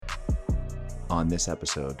on this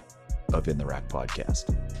episode of In the Rack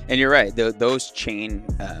podcast. And you're right. Those chain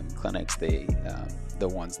clinics, the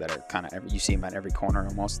ones that are kind of, you see them at every corner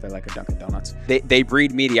almost. They're like a Dunkin' Donuts. They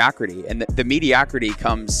breed mediocrity, and the mediocrity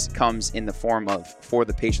comes in the form of for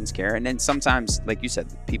the patient's care. And then sometimes, like you said,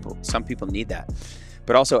 some people need that.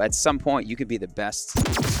 But also at some point, you could be the best.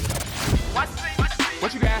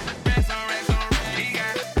 What you got?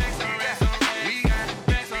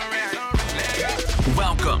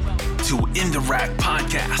 Welcome to In the Rack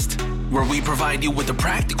podcast, where we provide you with a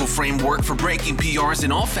practical framework for breaking PRs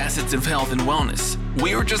in all facets of health and wellness.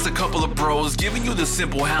 We are just a couple of bros giving you the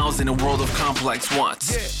simple hows in a world of complex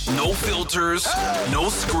whats. No filters, no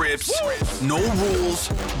scripts, no rules,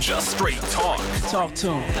 just straight talk. Talk to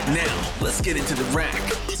 'em. Now, let's get into the rack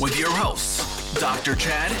with your hosts, Dr.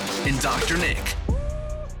 Chad and Dr. Nick.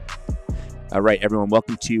 All right, everyone,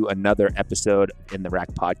 welcome to another episode In the Rack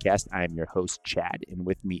podcast. I am your host, Chad, and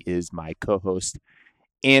with me is my co-host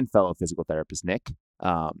and fellow physical therapist, Nick.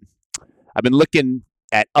 I've been looking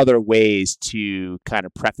at other ways to kind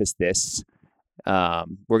of preface this. We're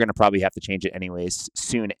going to probably have to change it anyways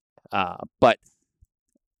soon, but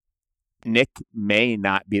Nick may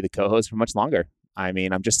not be the co-host for much longer. I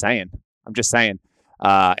mean, I'm just saying. And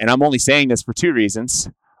I'm only saying this for two reasons.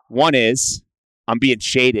 One is I'm being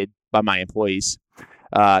shaded by my employees.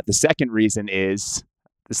 The second reason is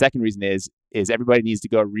everybody needs to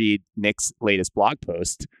go read Nick's latest blog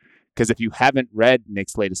post, because if you haven't read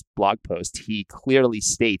Nick's latest blog post, he clearly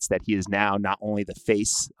states that he is now not only the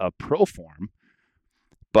face of Proform,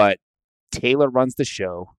 but Taylor runs the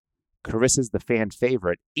show, Carissa's the fan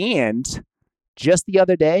favorite, and just the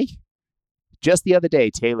other day,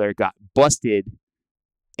 Taylor got busted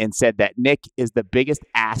and said that Nick is the biggest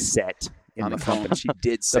asset in the company. She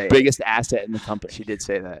did say the biggest asset in the company. She did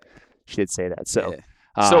say that. So,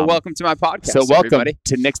 yeah. So welcome to my podcast. So welcome everybody.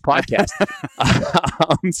 to Nick's podcast.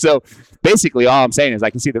 So basically, all I'm saying is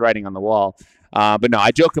I can see the writing on the wall. But no,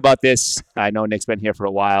 I joke about this. I know Nick's been here for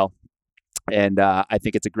a while, and I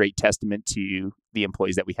think it's a great testament to the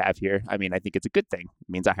employees that we have here. I mean, I think it's a good thing. It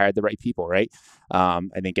means I hired the right people, right? I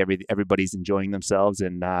think everybody's enjoying themselves,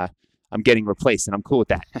 and I'm getting replaced, and I'm cool with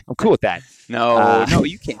that. No,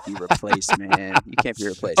 you can't be replaced, man. You can't be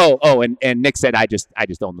replaced. And Nick said I just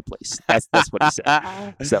own the place. That's what he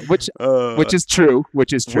said. So which is true.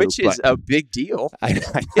 Which is a big deal.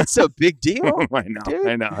 It's a big deal. I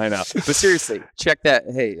know. But seriously, check that.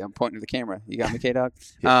 Hey, I'm pointing to the camera. You got me, K-Dog?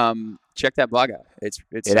 Yeah. Check that blog out.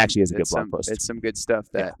 It actually is a good blog post. It's some good stuff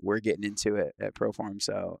that we're getting into it at Proform.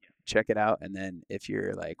 So check it out. And then if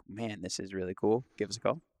you're like, man, this is really cool, give us a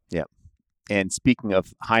call. Yep. And speaking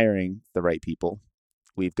of hiring the right people,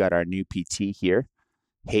 we've got our new PT here,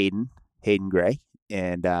 Hayden Gray,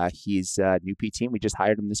 and he's a new PT, and we just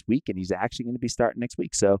hired him this week, and he's actually going to be starting next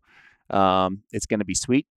week. So it's going to be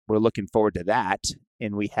sweet. We're looking forward to that,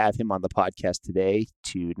 and we have him on the podcast today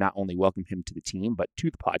to not only welcome him to the team, but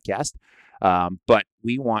to the podcast. But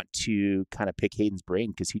we want to kind of pick Hayden's brain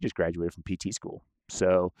because he just graduated from PT school.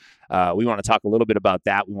 So we want to talk a little bit about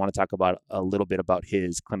that. We want to talk about a little bit about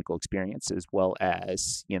his clinical experience, as well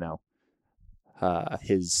as,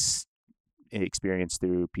 his experience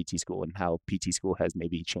through PT school and how PT school has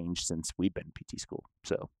maybe changed since we've been in PT school.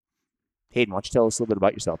 So, Hayden, why don't you tell us a little bit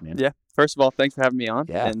about yourself, man? Yeah. First of all, thanks for having me on.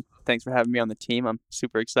 Yeah. And thanks for having me on the team. I'm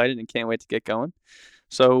super excited and can't wait to get going.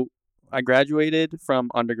 So I graduated from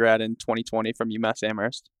undergrad in 2020 from UMass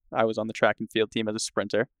Amherst. I was on the track and field team as a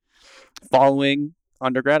sprinter. Following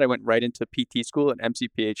undergrad, I went right into PT school at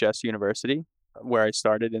MCPHS University, where I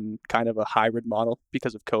started in kind of a hybrid model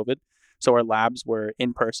because of COVID. So our labs were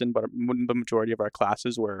in person, but the majority of our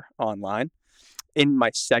classes were online. In my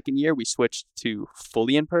second year, we switched to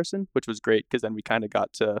fully in person, which was great because then we kind of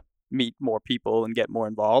got to meet more people and get more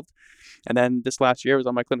involved. And then this last year I was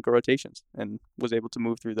on my clinical rotations and was able to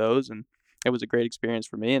move through those. And it was a great experience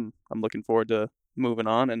for me. And I'm looking forward to moving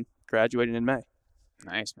on and graduating in May.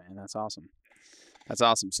 Nice, man. That's awesome.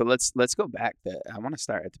 So let's go back. I want to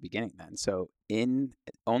start at the beginning then. So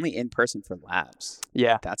only in person for labs.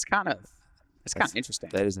 Yeah. That's kind of interesting.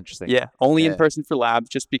 That is interesting. Yeah. Only in person for labs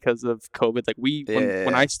just because of COVID. Like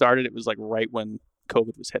when I started, it was like right when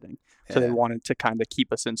COVID was hitting. So they wanted to kind of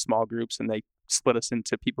keep us in small groups, and they split us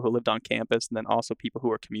into people who lived on campus and then also people who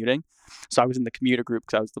were commuting. So I was in the commuter group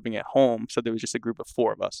because I was living at home. So there was just a group of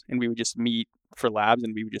 4 of us, and we would just meet for labs,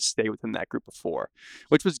 and we would just stay within that group of 4,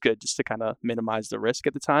 which was good just to kind of minimize the risk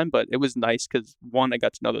at the time. But it was nice because 1, I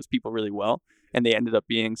got to know those people really well, and they ended up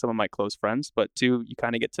being some of my close friends. But 2, you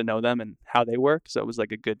kind of get to know them and how they work. So it was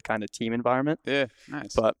like a good kind of team environment. Yeah,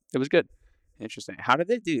 nice. But it was good. Interesting. How did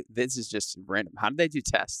they do? This is just random. How did they do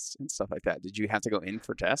tests and stuff like that? Did you have to go in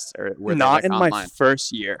for tests, or were they Not like in online? my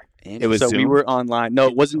first year. It was So we Zoom? were online. No,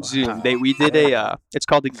 it wasn't Wow. Zoom. We did it's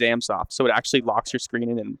called ExamSoft. So it actually locks your screen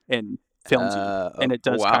in and films you. And it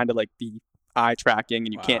does wow. kind of like the eye tracking,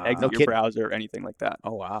 and you can't Wow. exit No your kidding. browser or anything like that.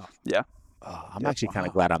 Oh wow. Oh, I'm actually kind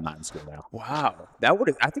of glad I'm not in school now. Wow.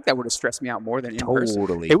 I think that would have stressed me out more than in person.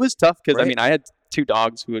 Totally. It was tough because I Right? mean I had 2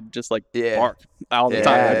 dogs who would just like Yeah. bark all the Yeah,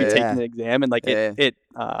 time. I'd be yeah. taking the exam, and like it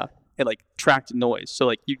like tracked noise. So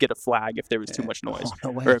like you'd get a flag if there was too much noise, Oh,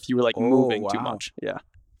 no way. or if you were like Oh, moving too wow. much. Yeah.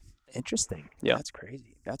 Interesting. Yeah. That's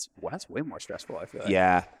crazy. That's way more stressful. I feel like.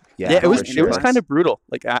 Yeah. Yeah, it was for it was sure. kind of brutal.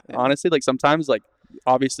 Like honestly, like sometimes like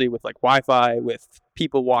obviously with like Wi-Fi, with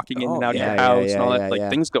people walking in and Oh, out of yeah, your yeah, house and all yeah, that, like yeah.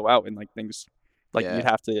 things go out and like things like Yeah. you'd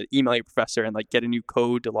have to email your professor and like get a new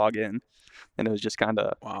code to log in, and it was just kind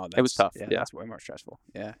of Wow. It was tough, Yeah, yeah. That's way more stressful.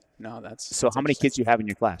 Yeah. No, that's. So that's how many interesting. kids do you have in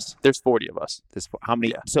your class? there's 40 of us. How many?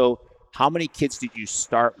 Yeah. So how many kids did you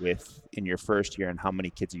start with in your first year, and how many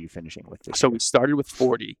kids are you finishing with this So year? we started with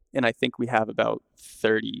 40, and I think we have about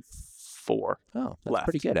 34. Oh, that's left.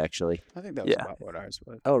 pretty good actually. I think that was Yeah. about what ours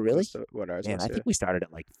was. Oh, really? What ours Man, was. I yeah. think we started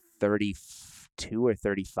at like 32 or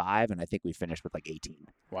 35, and I think we finished with like 18.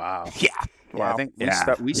 Wow. Yeah. Yeah, I think we,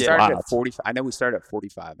 Yeah. we Yeah. started Wow. at 45. I know we started at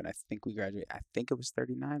 45, and I think we graduated. I think it was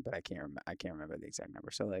 39, but I can't remember the exact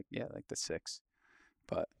number. So like the 6.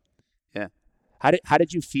 But How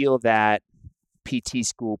did you feel that PT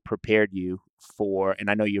school prepared you for? And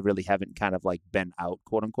I know you really haven't kind of like been out,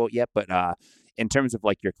 quote unquote, yet, but in terms of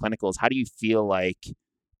like your clinicals, how do you feel like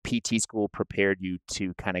PT school prepared you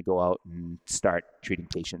to kind of go out and start treating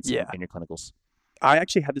patients Yeah. in your clinicals? I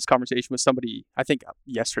actually had this conversation with somebody, I think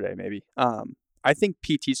yesterday maybe. I think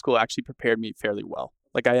PT school actually prepared me fairly well.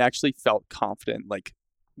 Like I actually felt confident, like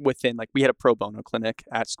within, like we had a pro bono clinic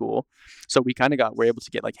at school. So we kind of were able to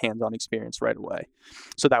get like hands-on experience right away.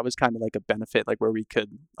 So that was kind of like a benefit, like where we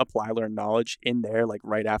could apply learned knowledge in there, like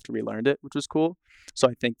right after we learned it, which was cool. So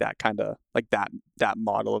I think that kind of like that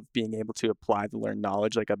model of being able to apply the learned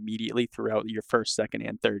knowledge like immediately throughout your first, second,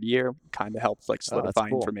 and third year kind of helps like Oh, that's solidify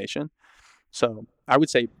cool. information. So I would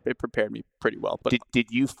say it prepared me pretty well. But Did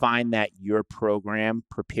you find that your program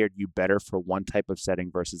prepared you better for one type of setting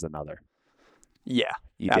versus another? yeah,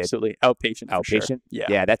 You did. absolutely. Outpatient. For sure. Outpatient?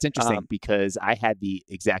 Yeah. That's interesting Um, because I had the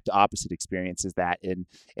exact opposite experience as that. And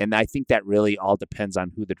I think that really all depends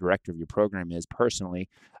on who the director of your program is. Personally,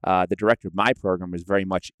 the director of my program was very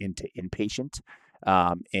much into inpatient.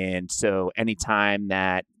 And so anytime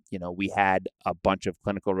that, we had a bunch of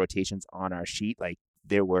clinical rotations on our sheet, like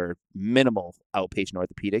there were minimal outpatient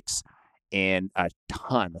orthopedics and a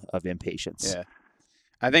ton of inpatients. yeah,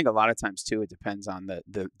 I think a lot of times too, it depends on the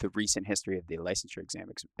recent history of the licensure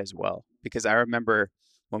exam as well. Because I remember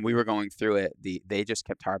when we were going through it, they just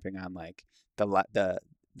kept harping on like the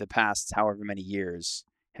past however many years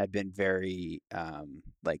had been very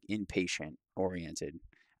like inpatient oriented,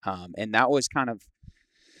 and that was kind of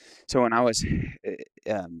so when I was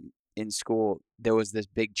in school, there was this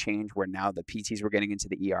big change where now the PTs were getting into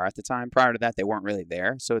the ER at the time. Prior to that, they weren't really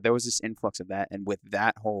there, so there was this influx of that, and with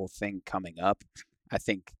that whole thing coming up, I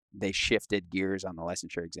think they shifted gears on the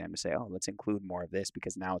licensure exam to say, oh, let's include more of this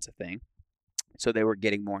because now it's a thing. So they were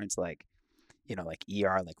getting more into like, like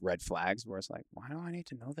ER, like red flags, where it's like, why do I need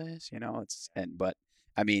to know this? But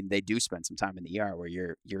I mean, they do spend some time in the ER where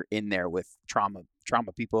you're in there with trauma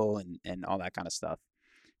people and all that kind of stuff.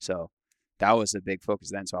 So that was a big focus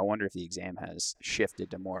then. So I wonder if the exam has shifted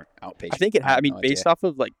to more outpatient. I think it. have I mean, no based idea. off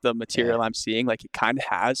of like the material I'm seeing, like it kind of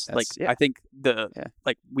has. Like That's- yeah. I think Yeah.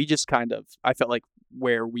 like we just kind of. I felt like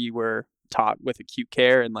where we were taught with acute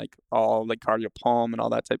care and like all like cardiopulm and all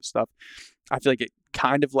that type of stuff, I feel like it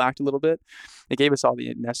kind of lacked a little bit. It gave us all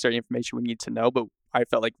the necessary information we need to know, but I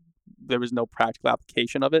felt like there was no practical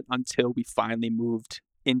application of it until we finally moved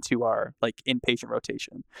into our like inpatient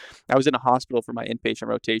rotation. I was in a hospital for my inpatient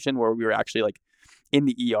rotation where we were actually like in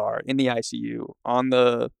the ER, in the ICU, on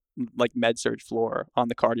the like med surge floor, on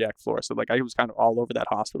the cardiac floor. So like I was kind of all over that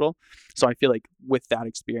hospital. So I feel like with that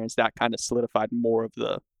experience, that kind of solidified more of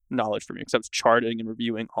the knowledge for me because I was charting and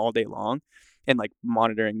reviewing all day long and like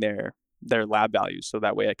monitoring their lab values. So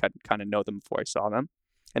that way I could kind of know them before I saw them.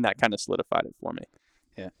 And that kind of solidified it for me.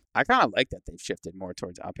 Yeah, I kind of like that they've shifted more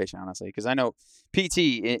towards outpatient, honestly, because I know PT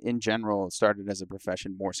in general started as a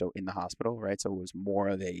profession more so in the hospital, right? So it was more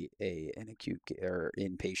of an acute or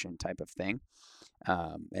inpatient type of thing,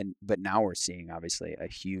 but now we're seeing obviously a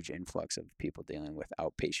huge influx of people dealing with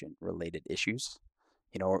outpatient related issues,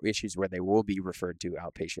 or issues where they will be referred to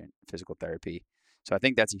outpatient physical therapy. So I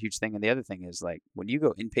think that's a huge thing. And the other thing is like when you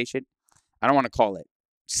go inpatient, I don't want to call it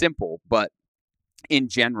simple, but in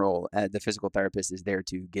general, the physical therapist is there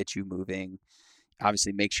to get you moving.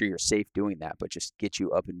 Obviously, make sure you're safe doing that, but just get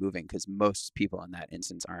you up and moving, because most people in that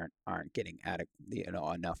instance aren't getting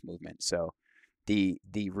enough movement. So the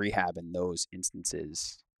rehab in those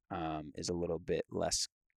instances is a little bit less.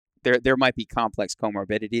 There might be complex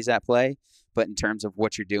comorbidities at play, but in terms of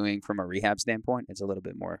what you're doing from a rehab standpoint, it's a little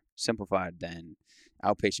bit more simplified than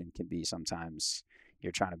outpatient can be sometimes.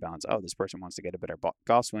 You're trying to balance, this person wants to get a better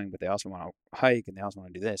golf swing, but they also want to hike and they also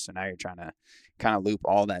want to do this. So now you're trying to kind of loop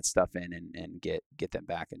all that stuff in and get them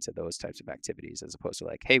back into those types of activities, as opposed to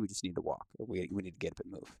like, hey, we just need to walk, or we need to get up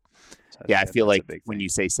and move. So I feel like when you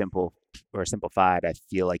say simple or simplified, I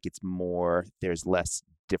feel like it's more, there's less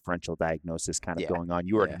differential diagnosis kind of going on.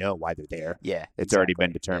 You already know why they're there. Yeah, it's already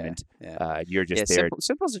been determined. You're just there.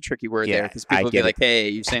 Simple is a tricky word there, because people will be like, "Hey,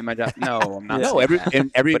 you saying my job?" No, I'm not. No,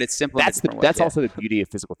 but it's simple. That's also the beauty of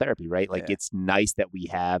physical therapy, right? Like it's nice that we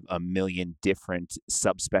have a million different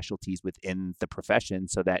subspecialties within the profession,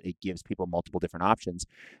 so that it gives people multiple different options.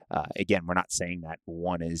 Again, we're not saying that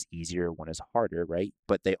one is easier, one is harder, right?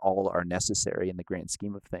 But they all are necessary in the grand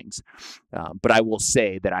scheme of things. But I will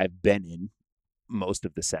say that I've been in most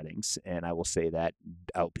of the settings, and I will say that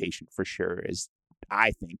outpatient for sure is,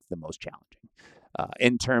 I think, the most challenging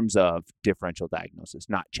in terms of differential diagnosis.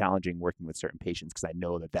 Not challenging working with certain patients, because I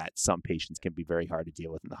know that some patients can be very hard to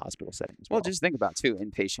deal with in the hospital setting as well. Well, just think about too,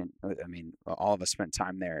 inpatient. I mean, all of us spent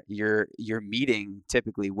time there. You're meeting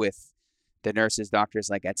typically with the nurses, doctors,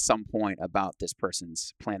 like at some point about this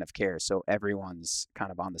person's plan of care, so everyone's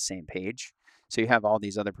kind of on the same page. So you have all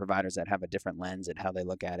these other providers that have a different lens at how they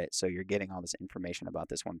look at it. So you're getting all this information about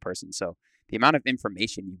this one person. So the amount of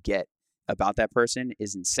information you get about that person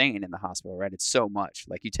is insane in the hospital, right? It's so much.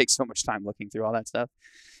 Like, you take so much time looking through all that stuff.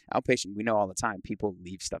 Outpatient, we know all the time people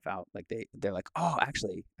leave stuff out. Like they're like, oh,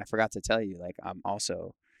 actually, I forgot to tell you, like, I'm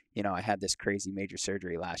also, I had this crazy major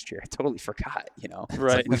surgery last year. I totally forgot,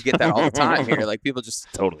 Right. Like, we get that all the time here. Like, people just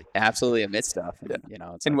totally absolutely omit stuff. And,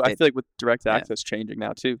 it's and I feel like with direct access changing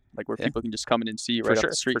now too, like where people can just come in and see you right off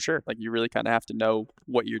the street. For sure. Like, you really kind of have to know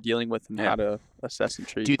what you're dealing with and how to assess and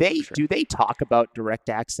treat. Do they talk about direct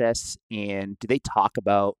access, and do they talk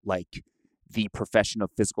about like the profession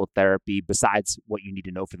of physical therapy besides what you need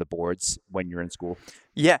to know for the boards when you're in school?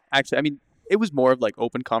 Yeah, actually, I mean, it was more of like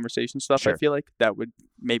open conversation stuff. Sure. I feel like that would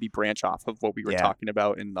maybe branch off of what we were talking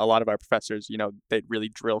about. And a lot of our professors, they'd really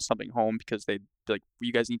drill something home, because they'd be like,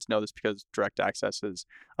 you guys need to know this because direct access is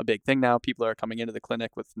a big thing now. People are coming into the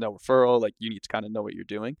clinic with no referral. Like, you need to kind of know what you're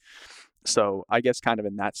doing. So I guess kind of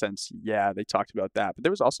in that sense, they talked about that. But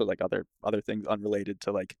there was also like other things unrelated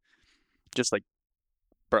to like, just like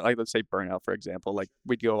let's say burnout, for example. Like,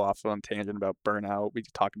 we'd go off on tangent about burnout. We'd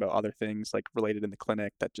talk about other things like related in the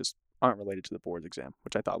clinic that just aren't related to the boards exam,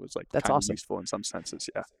 which I thought was like that's kind awesome. of useful in some senses.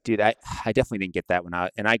 Yeah, dude, I definitely didn't get that when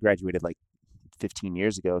I graduated like 15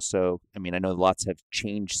 years ago. So I mean, I know lots have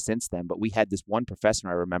changed since then, but we had this one professor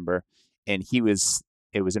I remember, and it was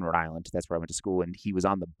in Rhode Island. That's where I went to school, and he was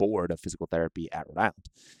on the board of physical therapy at Rhode Island,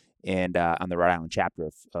 and on the Rhode Island chapter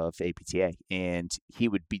of APTA. And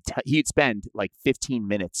he'd spend like 15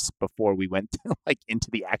 minutes before we went like into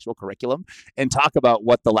the actual curriculum and talk about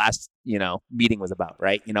what the last meeting was about,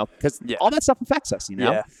 right? Because all that stuff affects us,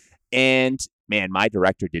 And man, my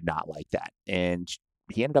director did not like that, and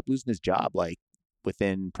he ended up losing his job like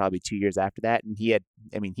within probably 2 years after that. And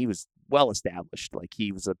he was well established, like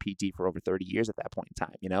he was a PT for over 30 years at that point in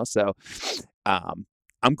time, So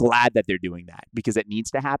I'm glad that they're doing that, because it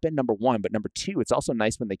needs to happen, number one. But number two, it's also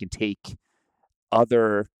nice when they can take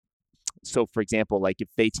so for example, like if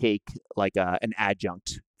they take like an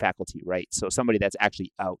adjunct faculty, right? So somebody that's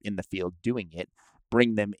actually out in the field doing it,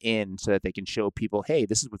 bring them in so that they can show people, hey,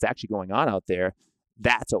 this is what's actually going on out there.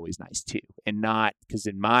 That's always nice too. And not, because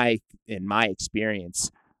in my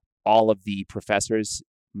experience, all of the professors,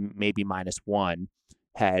 maybe minus one,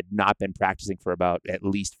 had not been practicing for about at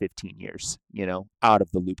least 15 years, out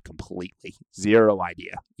of the loop completely. Zero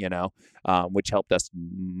idea, which helped us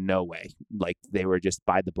no way. Like, they were just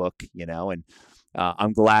by the book, and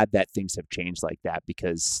I'm glad that things have changed like that,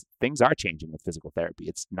 because things are changing with physical therapy.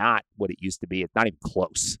 It's not what it used to be. It's not even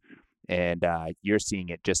close. And you're seeing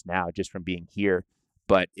it just now, just from being here,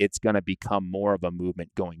 but it's going to become more of a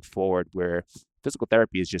movement going forward, where physical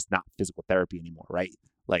therapy is just not physical therapy anymore, right?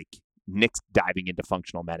 Like, Nick's diving into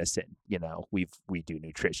functional medicine. We do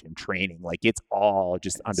nutrition training. Like, it's all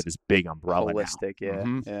just under this big umbrella holistic now. Yeah.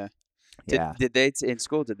 Mm-hmm. Yeah. Did they in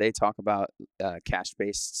school? Did they talk about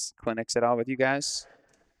cash-based clinics at all with you guys?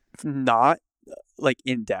 Not like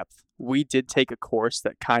in depth. We did take a course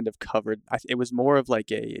that kind of covered. It was more of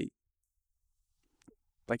like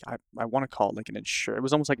I want to call it like an insurance. It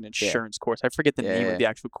was almost like an Yeah. insurance course. I forget the name Yeah. of the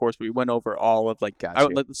actual course, but we went over all of like Gotcha.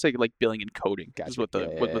 let's say like billing and coding is Gotcha. what the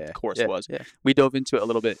Yeah, what yeah, the yeah. course Yeah, was. yeah. We dove into it a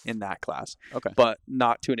little bit in that class, Okay. but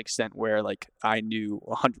not to an extent where like I knew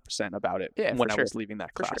 100% about it Yeah, when for I sure. was leaving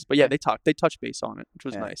that For class. sure. But yeah, Yeah. they touched base on it, which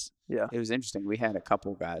was Yeah. nice. Yeah. It was interesting. We had a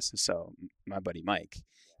couple guys. So my buddy Mike,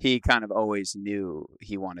 he kind of always knew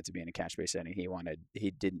he wanted to be in a cash-based setting.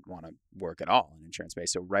 He didn't want to work at all in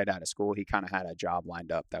insurance-based. So right out of school, he kind of had a job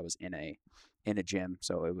lined up that was in a gym.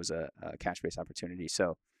 So it was a cash-based opportunity.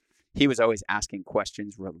 So he was always asking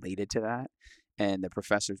questions related to that, and the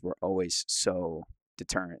professors were always so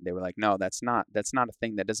deterrent. They were like, "No, that's not a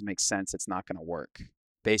thing. That doesn't make sense. It's not going to work."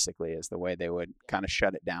 Basically, is the way they would kind of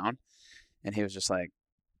shut it down. And he was just like,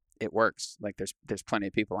 it works. Like there's plenty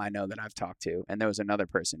of people I know that I've talked to, and there was another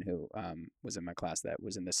person who was in my class that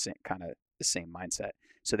was in the same mindset.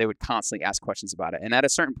 So they would constantly ask questions about it, and at a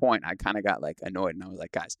certain point, I kind of got like annoyed, and I was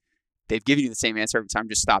like, guys, they've given you the same answer every time.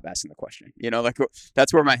 Just stop asking the question. Like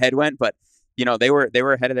that's where my head went. But they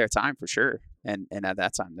were ahead of their time for sure. And at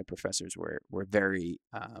that time, the professors were very,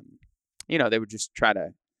 they would just try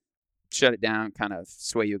to shut it down, kind of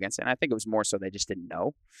sway you against it. And I think it was more so they just didn't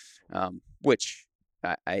know, which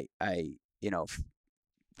I if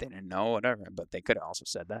they didn't know, whatever, but they could have also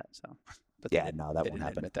said that. So, but Yeah, no, that won't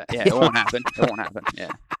happen. that. Yeah, it won't happen. It won't happen.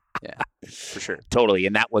 Yeah, for sure. Totally.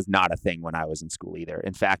 And that was not a thing when I was in school either.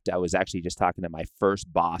 In fact, I was actually just talking to my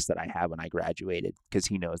first boss that I had when I graduated, because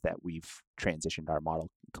he knows that we've transitioned our model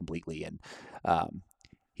completely. And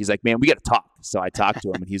he's like, man, we got to talk. So I talked to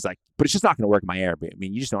him, and he's like, but it's just not going to work in my area. I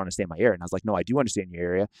mean, you just don't understand my area. And I was like, no, I do understand your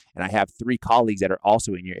area. And I have 3 colleagues that are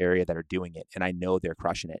also in your area that are doing it, and I know they're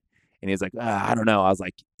crushing it. And he's like, I don't know. I was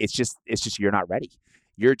like, it's just you're not ready.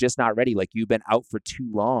 You're just not ready. Like, you've been out for too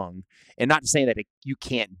long. And not to say that you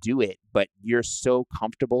can't do it, but you're so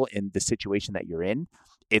comfortable in the situation that you're in,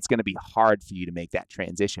 it's going to be hard for you to make that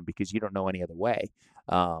transition because you don't know any other way.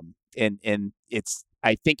 And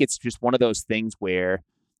I think it's just one of those things where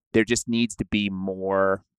there just needs to be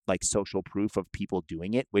more like social proof of people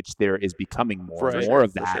doing it, which there is becoming more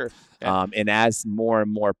of that. Sure. Yeah. And as more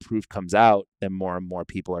and more proof comes out, then more and more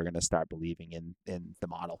people are going to start believing in the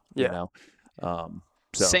model. Yeah.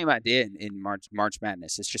 So. Same idea in March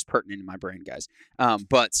Madness. It's just pertinent in my brain, guys.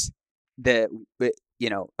 But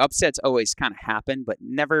upsets always kind of happen, but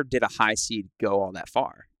never did a high seed go all that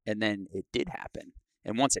far. And then it did happen.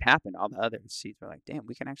 And once it happened, all the other seeds were like, damn,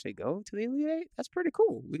 we can actually go to the Elite Eight? That's pretty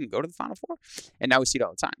cool. We can go to the Final Four. And now we see it all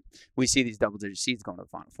the time. We see these double-digit seeds going to the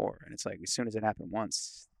Final Four. And it's like, as soon as it happened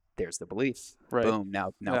once, there's the belief. Right. Boom.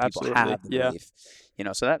 Now people absolutely. have the Yeah. belief.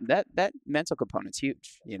 So that mental component's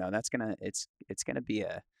huge. That's it's gonna be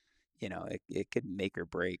it could make or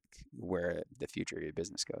break where the future of your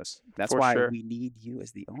business goes. That's For why sure. we need you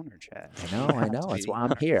as the owner, Chad. I know. That's why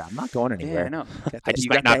I'm here. I'm not going anywhere. Yeah, I know. I just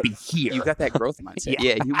might not be here. You got that growth mindset.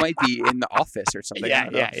 Yeah. Yeah, you might be in the office or something. I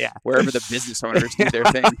don't know, Yeah. wherever the business owners do their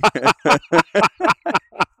thing.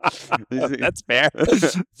 That's fair.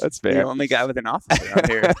 That's The fair. only guy with an office around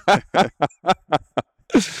here.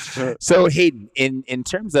 So Hayden, in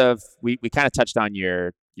terms of, we kind of touched on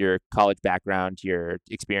your college background, your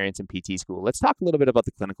experience in PT school. Let's talk a little bit about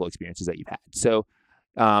the clinical experiences that you've had. So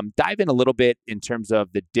dive in a little bit in terms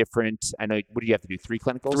of the different, I know, what do you have to do? 3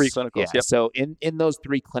 clinicals? 3 clinicals, Yeah. yep. So in those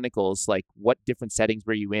 3 clinicals, like, what different settings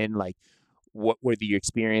were you in? Like, what were your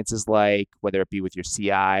experiences like, whether it be with your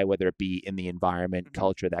CI, whether it be in the environment,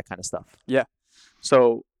 culture, that kind of stuff?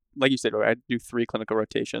 So, like you said, I do 3 clinical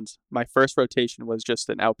rotations. My first rotation was just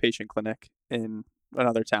an outpatient clinic in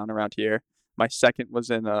another town around here. My second was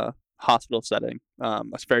in a hospital setting, a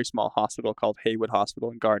very small hospital called Haywood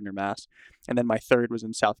Hospital in Gardner, Mass. And then my third was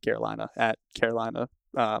in South Carolina at Carolina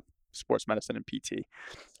Sports Medicine and PT.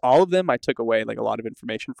 All of them I took away like a lot of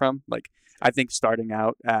information from. Like, I think starting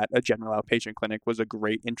out at a general outpatient clinic was a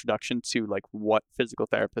great introduction to like what physical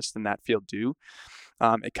therapists in that field do.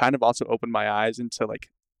 It kind of also opened my eyes into like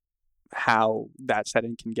how that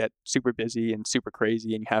setting can get super busy and super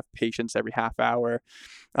crazy, and you have patients every half hour.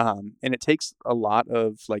 And it takes a lot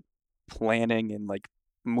of like planning and like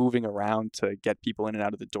moving around to get people in and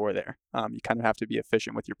out of the door there. You kind of have to be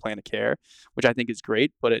efficient with your plan of care, which I think is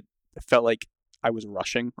great, but it felt like I was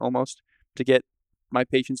rushing almost to get my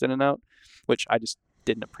patients in and out, which I just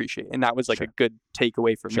didn't appreciate. And that was like a good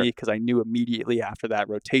takeaway for me, because I knew immediately after that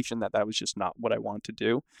rotation that was just not what I wanted to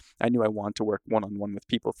do. I knew I wanted to work one-on-one with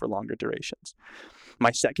people for longer durations.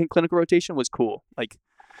 My second clinical rotation was cool. Like,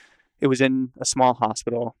 it was in a small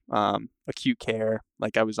hospital, acute care.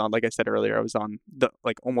 Like, I was on, like I said earlier, I was on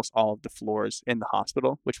almost all of the floors in the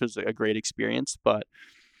hospital, which was a great experience. But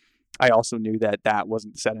I also knew that that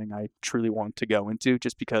wasn't the setting I truly wanted to go into,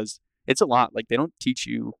 just because it's a lot. Like, they don't teach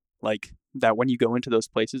you like that when you go into those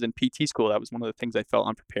places. In PT school, that was one of the things I felt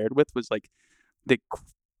unprepared with, was like the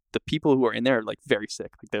people who are in there are like very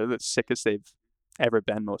sick. Like, they're the sickest they've ever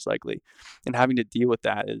been, most likely, and having to deal with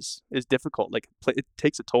that is difficult. Like, it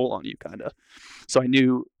takes a toll on you, kind of. So I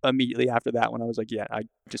knew immediately after that, when I was like, yeah,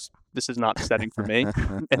 this is not the setting for me.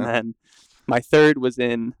 And then my third was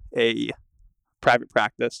in a private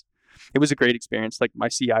practice. It was a great experience. Like, my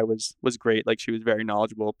CI was great. Like, she was very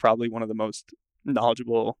knowledgeable, probably one of the most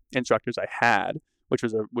knowledgeable instructors I had, which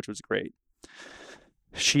was great.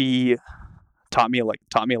 She taught me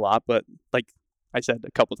a lot, but like I said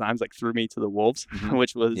a couple times, like, threw me to the wolves,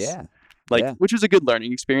 which was which was a good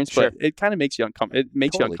learning experience, but it kind of makes you uncomfortable. It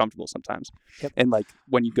makes you uncomfortable sometimes. Yep. And like,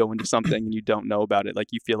 when you go into something and you don't know about it, like,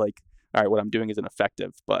 you feel like, all right, what I'm doing isn't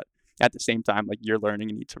effective, but at the same time, like, you're learning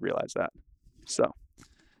and you need to realize that. So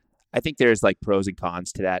I think there's like pros and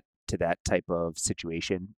cons to that type of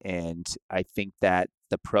situation. And I think that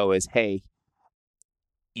the pro is, hey,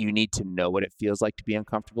 you need to know what it feels like to be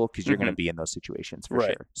uncomfortable, because you're going to be in those situations for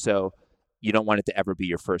sure. So you don't want it to ever be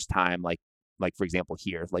your first time. Like for example,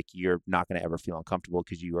 here, like, you're not going to ever feel uncomfortable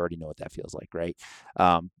because you already know what that feels like. Right.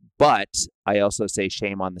 But I also say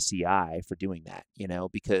shame on the CI for doing that,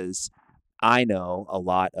 because I know a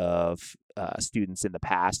lot of students in the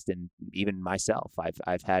past, and even myself, I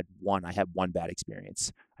had one bad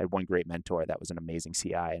experience. I had one great mentor that was an amazing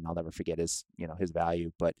CI, and I'll never forget his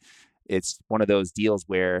value. But it's one of those deals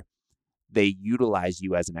where they utilize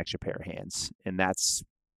you as an extra pair of hands, and that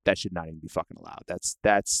should not even be fucking allowed.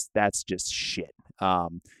 That's just shit.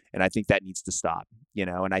 And I think that needs to stop.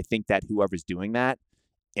 And I think that whoever's doing that,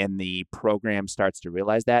 and the program starts to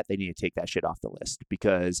realize that, they need to take that shit off the list,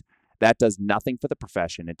 because that does nothing for the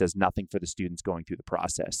profession. It does nothing for the students going through the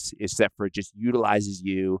process, except for it just utilizes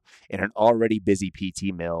you in an already busy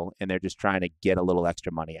PT mill, and they're just trying to get a little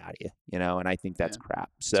extra money out of you, and I think that's crap.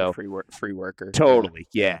 So it's a free worker. Totally.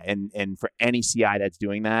 Yeah. And for any CI that's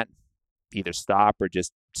doing that, either stop or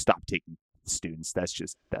just stop taking students.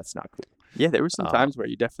 That's not cool. Yeah, there were some times where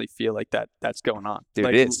you definitely feel like that's going on. Dude,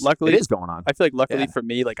 like, it is. Luckily, it is going on. I feel like luckily for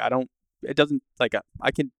me, like, it doesn't, like, I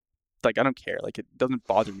can, like, I don't care. Like, it doesn't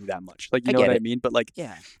bother me that much. Like, you know what I mean? But like,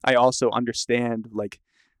 I also understand, like,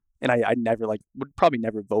 and I never, like, would probably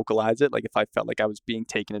never vocalize it. Like, if I felt like I was being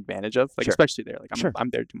taken advantage of, like, especially there, like, I'm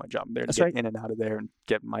there to do my job. I'm there to get in and out of there and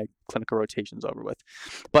get my clinical rotations over with.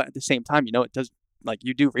 But at the same time, it does, like,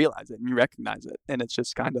 you do realize it and you recognize it. And it's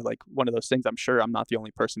just kind of like one of those things. I'm sure I'm not the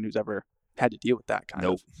only person who's ever had to deal with that kind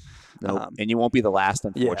of. Nope. And you won't be the last,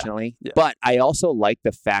 unfortunately. Yeah. But I also like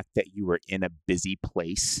the fact that you were in a busy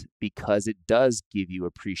place, because it does give you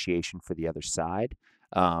appreciation for the other side.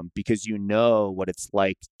 Because you know what it's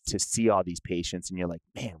like to see all these patients, and you're like,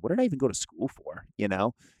 man, what did I even go to school for?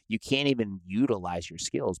 You can't even utilize your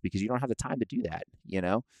skills because you don't have the time to do that.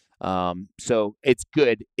 So it's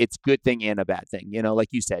good. It's a good thing and a bad thing. Like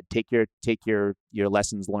you said, take your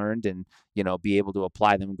lessons learned and be able to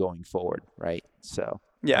apply them going forward. Right. So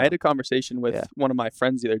I had a conversation with one of my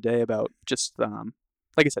friends the other day about just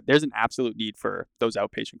like I said, there's an absolute need for those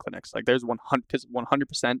outpatient clinics. Like, there's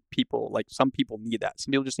 100% people, like, some people need that.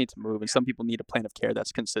 Some people just need to move, and some people need a plan of care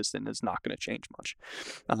that's consistent and is not going to change much.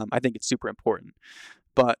 I think it's super important.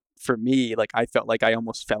 But for me, like, I felt like I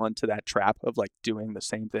almost fell into that trap of, like, doing the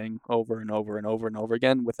same thing over and over and over and over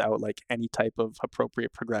again without, like, any type of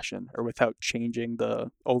appropriate progression, or without changing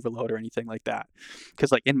the overload or anything like that.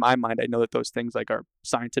 Because, like, in my mind, I know that those things, like, are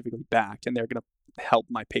scientifically backed and they're going to help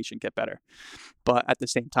my patient get better. But at the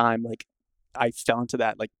same time, like, I fell into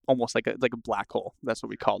that, like, almost like a black hole. That's what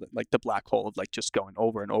we called it, like the black hole of, like, just going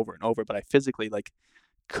over and over and over. But I physically, like,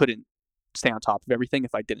 couldn't stay on top of everything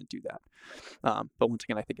if I didn't do that. But once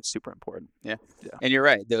again, I think it's super important. Yeah. And you're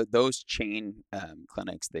right. Those chain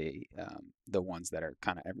clinics, the ones that are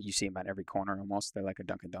kind of, you see them at every corner almost. They're like a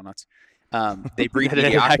Dunkin' Donuts. They breed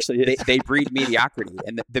mediocrity. They breed mediocrity,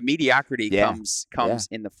 and the mediocrity comes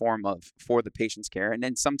in the form of, for the patient's care. And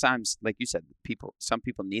then sometimes, like you said, some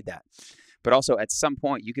people need that. But also, at some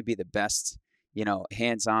point, you could be the best,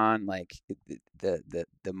 hands-on, like the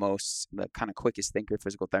kind of quickest thinker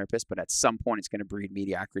physical therapist, but at some point it's going to breed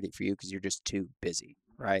mediocrity for you because you're just too busy,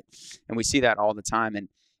 right? And we see that all the time, and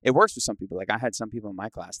it works for some people. Like, I had some people in my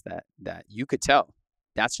class that you could tell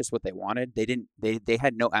that's just what they wanted. They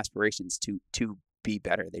had no aspirations to be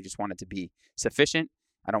better. They just wanted to be sufficient.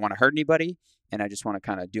 I don't want to hurt anybody, and I just want to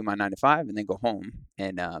kind of do my 9 to 5 and then go home.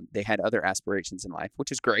 And they had other aspirations in life, which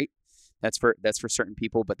is great. That's for certain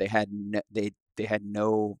people, but they had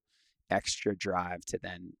no extra drive to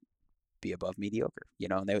then be above mediocre,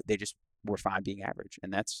 and they just we're fine being average,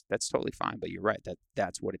 and that's totally fine. But you're right,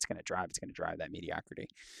 that's what it's going to drive. It's going to drive that mediocrity.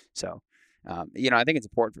 So, I think it's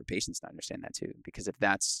important for patients to understand that too, because if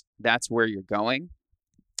that's where you're going,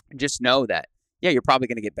 just know that you're probably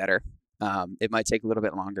going to get better. It might take a little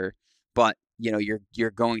bit longer, but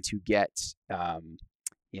you're going to get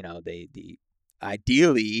the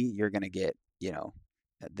ideally you're going to get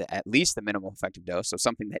at least the minimal effective dose, so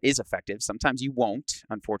something that is effective. Sometimes you won't,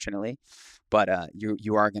 unfortunately, but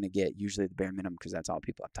you are going to get usually the bare minimum, because that's all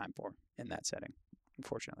people have time for in that setting,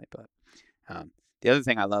 unfortunately. But the other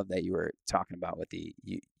thing I love that you were talking about with you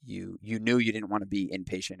knew you didn't want to be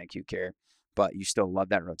inpatient acute care, but you still love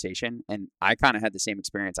that rotation. And I kind of had the same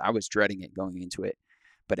experience. I was dreading it going into it,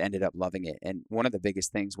 but ended up loving it. And one of the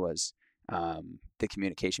biggest things was the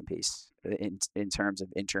communication piece in terms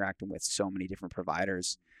of interacting with so many different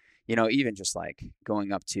providers. Even just like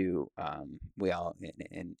going up to we all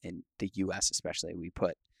in the U.S. especially, we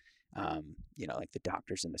put like the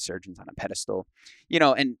doctors and the surgeons on a pedestal,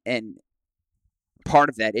 and part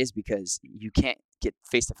of that is because you can't get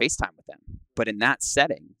face-to-face time with them, but in that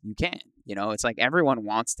setting you can. It's like everyone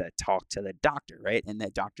wants to talk to the doctor, right? And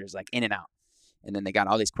the doctor's like in and out, and then they got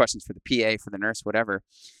all these questions for the PA, for the nurse, whatever,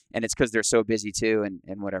 and it's because they're so busy too,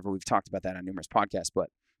 and whatever. We've talked about that on numerous podcasts. But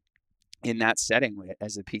in that setting,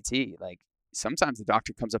 as a PT, like sometimes the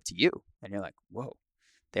doctor comes up to you and you're like, whoa,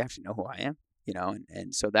 they actually know who I am,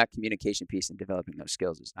 and so that communication piece and developing those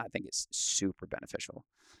skills I think is super beneficial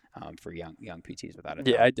for young PTs, without a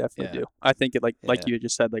doubt. Yeah, I definitely do. I think it like you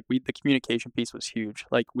just said, like the communication piece was huge.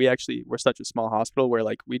 Like we're such a small hospital where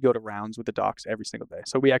like we go to rounds with the docs every single day,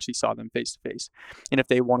 so we actually saw them face to face. And if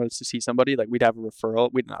they wanted us to see somebody, like we'd have a referral.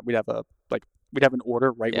 We'd have an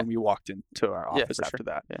order right when we walked into our office after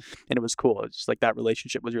that. Yeah. And it was cool. It's just like that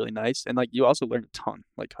relationship was really nice. And like you also learned a ton.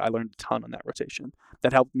 Like I learned a ton on that rotation.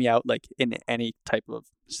 That helped me out like in any type of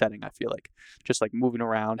setting. I feel like just like moving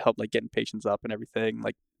around helped, like getting patients up and everything,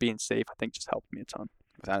 like being safe, I think just helped me a ton.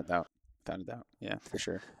 Without a doubt. Yeah, for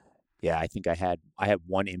sure. Yeah, I think I had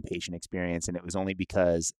one inpatient experience, and it was only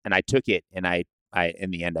because, and I took it, and I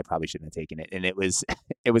in the end I probably shouldn't have taken it, and it was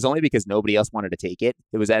only because nobody else wanted to take it.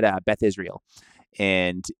 It was at Beth Israel,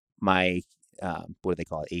 and my what do they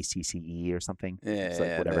call it, ACCE or something? It's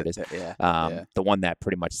like whatever it is. The one that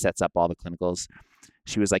pretty much sets up all the clinicals.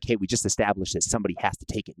 She was like, hey, we just established this. Somebody has to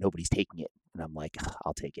take it. Nobody's taking it. And I'm like,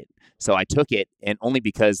 I'll take it. So I took it, and only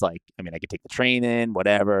because I could take the train in,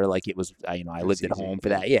 whatever. Like it was, I lived at home for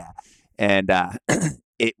that. Yeah. And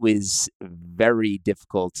it was very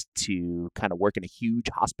difficult to kind of work in a huge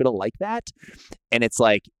hospital like that. And it's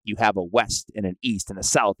like you have a west and an east and a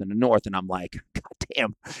south and a north. And I'm like, God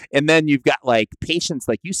damn. And then you've got like patients,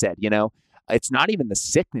 like you said, it's not even the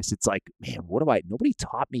sickness. It's like, man, nobody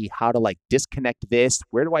taught me how to like disconnect this.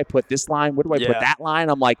 Where do I put this line? Where do I put that line?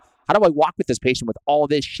 I'm like, how do I walk with this patient with all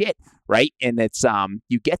this shit? Right. And it's,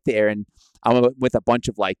 you get there, and I'm with a bunch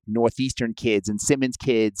of like Northeastern kids and Simmons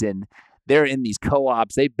kids, and they're in these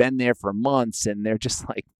co-ops. They've been there for months, and they're just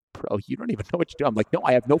like, bro, you don't even know what you're doing. I'm like, no,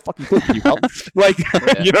 I have no fucking clue. Can you help? Like,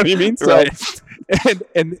 you know what I mean? So, right.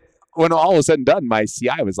 and when all was said and done, my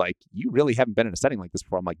CI was like, you really haven't been in a setting like this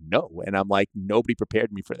before. I'm like, no. And I'm like, nobody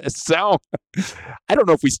prepared me for this. So I don't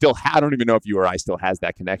know if I don't even know if you or I still has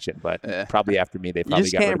that connection, but probably after me, they probably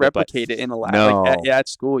got rid of it. You just can't replicate it in a lab. No. Like at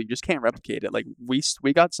school, you just can't replicate it. Like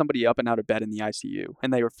we got somebody up and out of bed in the ICU,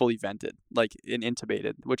 and they were fully vented, like and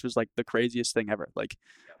intubated, which was like the craziest thing ever. Like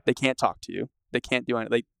they can't talk to you. They can't do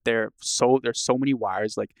anything. Like there's so many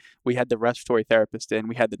wires. Like we had the respiratory therapist in,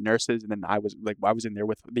 we had the nurses, and then I was in there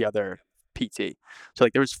with the other PT. So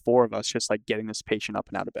like there was 4 of us just like getting this patient up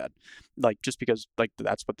and out of bed, like just because like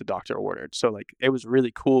that's what the doctor ordered. So like it was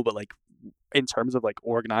really cool, but like in terms of like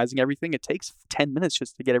organizing everything, it takes 10 minutes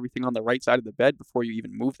just to get everything on the right side of the bed before you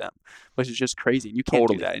even move them, which is just crazy. And you can't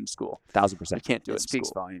do that in school. 1,000%. You can't do it. It speaks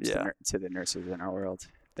school. volumes to the nurses in our world.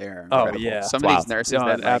 They're incredible. Oh yeah, some of these nurses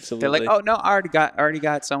that absolutely. They're like, oh no, I already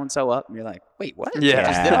got so and so up, and you're like, wait, what? Yeah,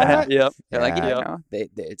 just did all that? Yep. They're like, no,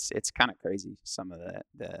 it's kind of crazy. Some of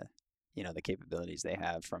the capabilities they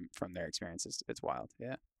have from their experiences. It's wild.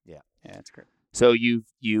 Yeah, it's great. So you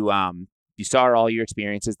saw all your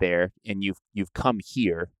experiences there, and you've come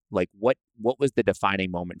here. Like what was the defining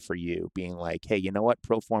moment for you, being like, hey, you know what,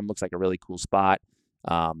 Proform looks like a really cool spot.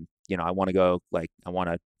 I want to go, like, I want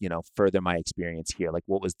to further my experience here? Like,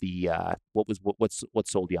 what was the what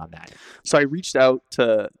sold you on that? So I reached out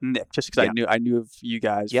to Nick just because Yeah. I knew of you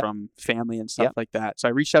guys Yep. from family and stuff Yep. like that. So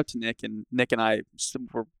I reached out to Nick, and I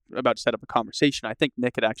were about to set up a conversation. I think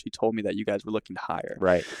Nick had actually told me that you guys were looking to hire.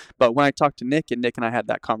 Right. But when I talked to Nick, and I had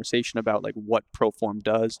that conversation about like what Proform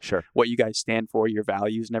does, Sure. what you guys stand for, your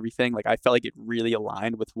values and everything, like I felt like it really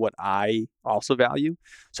aligned with what I also value.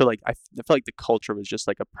 So like I felt like the culture was just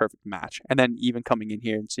like a perfect match. And then even coming in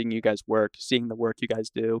here and seeing you guys work, seeing the work you guys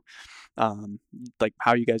do, like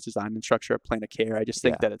how you guys design and structure a plan of care, I just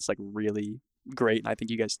think that it's like really great, and I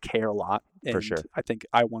think you guys care a lot. And For sure. I think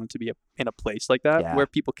I wanted to be in a place like that Yeah. where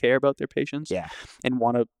people care about their patients Yeah. and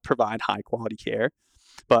want to provide high quality care.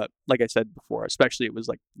 But like I said before, especially it was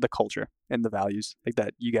like the culture and the values like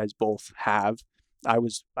that you guys both have. I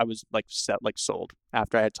was like sold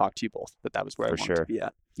after I had talked to you both that was where I For wanted sure. to be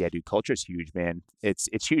at. Yeah, dude, culture's huge, man. It's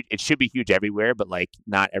huge. It should be huge everywhere, but like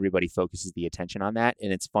not everybody focuses the attention on that.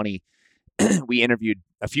 And it's funny, we interviewed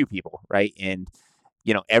a few people, right? And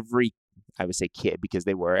every, I would say kid, because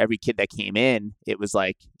every kid that came in, it was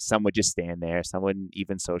like some would just stand there, some wouldn't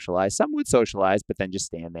even socialize, some would socialize, but then just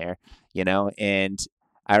stand there, And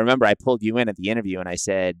I remember I pulled you in at the interview and I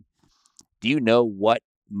said, do you know what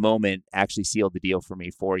moment actually sealed the deal for me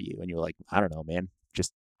for you? And you're like, I don't know, man,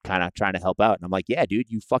 just kind of trying to help out. And I'm like, yeah, dude,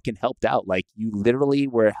 you fucking helped out. Like you literally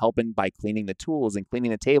were helping by cleaning the tools and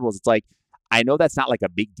cleaning the tables. It's like, I know that's not like a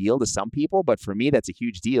big deal to some people, but for me, that's a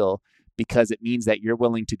huge deal because it means that you're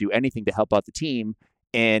willing to do anything to help out the team.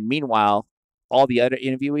 And meanwhile, all the other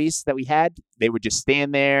interviewees that we had, they would just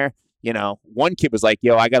stand there. One kid was like,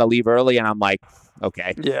 yo, I got to leave early. And I'm like,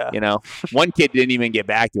 okay. Yeah. One kid didn't even get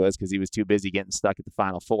back to us because he was too busy getting stuck at the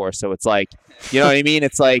Final Four. So it's like, you know what I mean?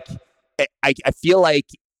 It's like, I feel like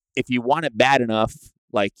if you want it bad enough,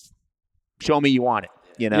 like, show me you want it.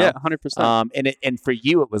 Yeah, 100%. And for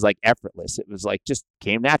you, it was like effortless. It was like just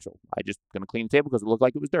came natural. I just gonna clean the table because it looked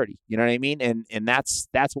like it was dirty. You know what I mean? And that's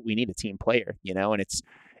what we need, a team player. And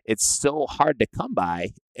it's so hard to come by.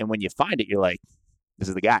 And when you find it, you're like, this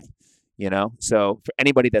is the guy. So for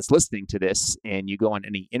anybody that's listening to this and you go on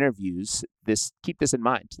any interviews, keep this in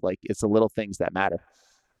mind. Like it's the little things that matter.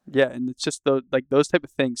 Yeah, and it's just those type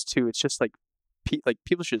of things too. It's just like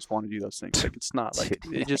people should just want to do those things. Like it's not like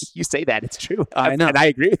it just you say that, it's true. I know, and I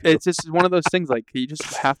agree with you. It's just one of those things. Like you just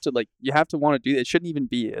have to want to do it. It shouldn't even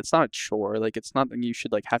be. It's not a chore. Like it's not something you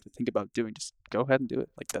should have to think about doing. Just go ahead and do it.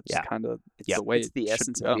 Like that's kind of the way. It's the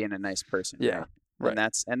essence of being a nice person. Yeah. Right.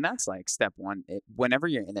 And that's like step one. Whenever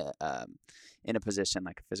you're in a position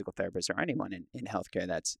like a physical therapist or anyone in healthcare,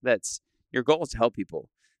 that's your goal is to help people.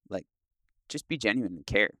 Like just be genuine and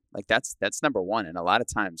care. Like that's number one. And a lot of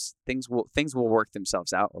times things will work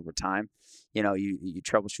themselves out over time. You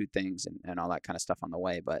troubleshoot things and all that kind of stuff on the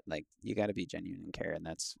way, but like you got to be genuine and care. And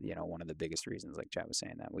that's, one of the biggest reasons, like Chad was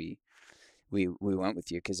saying, that we went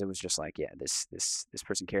with you, because it was just like, yeah, this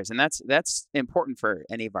person cares. And that's important for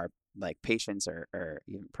any of our like patients or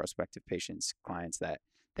even prospective patients, clients that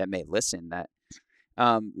may listen, that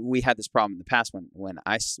we had this problem in the past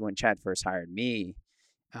when Chad first hired me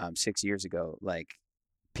 6 years ago. Like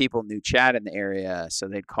people knew Chad in the area, so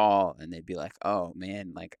they'd call and they'd be like, oh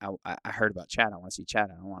man, like I heard about Chad. I want to see Chad.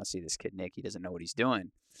 I don't want to see this kid Nick. He doesn't know what he's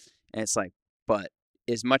doing. And it's like, but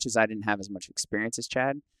as much as I didn't have as much experience as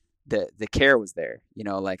Chad, the care was there.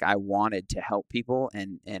 Like I wanted to help people,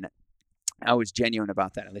 and I was genuine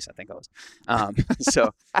about that. At least I think I was.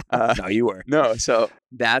 No, you were. No, so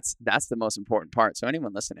that's the most important part. So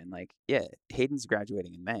anyone listening, like, yeah, Hayden's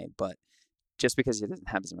graduating in May, but just because he doesn't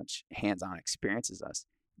have as much hands-on experience as us,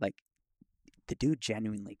 like the dude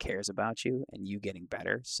genuinely cares about you and you getting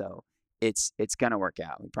better. So it's gonna work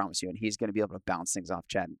out. We promise you. And he's gonna be able to bounce things off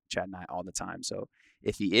Chad and I all the time. So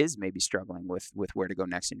if he is maybe struggling with where to go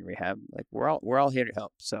next in rehab, like we're all here to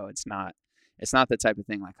help. So it's not the type of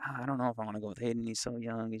thing like, I don't know if I want to go with Hayden. He's so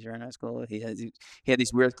young. He's in high school. He had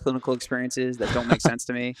these weird clinical experiences that don't make sense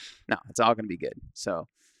to me. No, it's all going to be good. So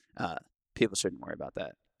people shouldn't worry about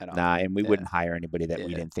that at all. Nah, and we wouldn't hire anybody that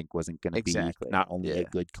we didn't think wasn't going to be not only a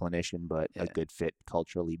good clinician, but a good fit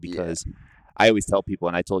culturally. Because I always tell people,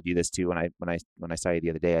 and I told you this too when I saw you the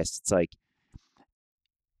other day, it's like,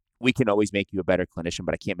 we can always make you a better clinician,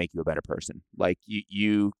 but I can't make you a better person. Like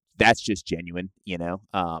you that's just genuine,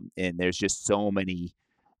 and there's just so many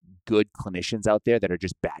good clinicians out there that are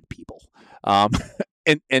just bad people.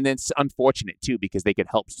 And it's unfortunate too, because they could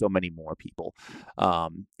help so many more people.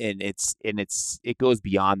 And it goes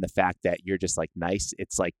beyond the fact that you're just like nice.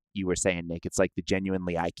 It's like you were saying, Nick, it's like the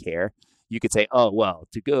genuinely I care. you could say, oh, well,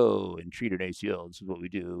 to go and treat an ACL, this is what we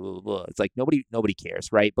do. Blah, blah, blah. It's like nobody cares,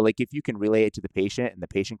 right? But like if you can relay it to the patient and the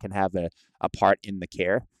patient can have a part in the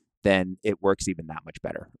care, then it works even that much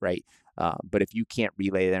better, right? But if you can't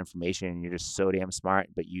relay that information and you're just so damn smart,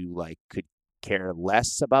 but you like could care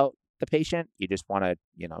less about the patient, you just want to,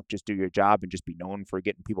 just do your job and just be known for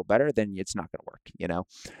getting people better, then it's not going to work,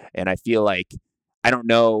 And I feel like, I don't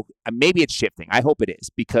know, maybe it's shifting. I hope it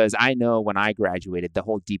is, because I know when I graduated, the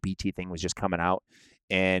whole DPT thing was just coming out.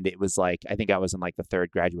 And it was like, I think I was in like the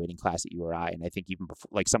 3rd graduating class at URI. And I think even before,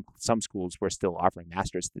 like some schools were still offering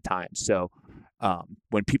masters at the time. So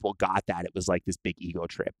when people got that, it was like this big ego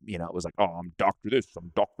trip. It was like, oh, I'm Dr. this,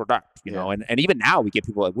 I'm Dr. that, and even now we get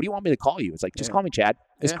people like, what do you want me to call you? It's like, just call me Chad.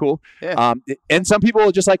 It's cool. Yeah. And some people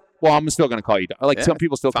are just like, well, I'm still going to call you. Like some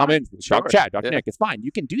people still come in, Sure. Dr. Chad, Dr. Nick. It's fine.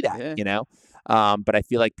 You can do that, But I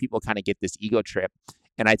feel like people kind of get this ego trip.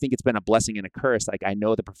 And I think it's been a blessing and a curse. Like, I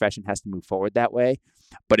know the profession has to move forward that way,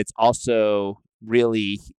 but it's also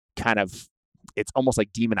really kind of, it's almost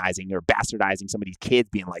like demonizing or bastardizing some of these kids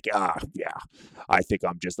being like, yeah, I think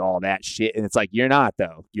I'm just all that shit. And it's like, you're not,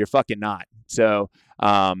 though. You're fucking not. So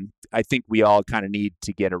I think we all kind of need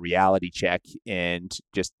to get a reality check and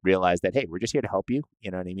just realize that, hey, we're just here to help you.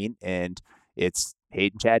 You know what I mean? And it's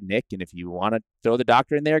Hayden, Chad, Nick. And if you want to throw the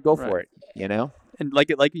doctor in there, go for it, And like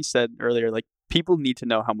you said earlier, like people need to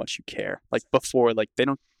know how much you care. Like before, like they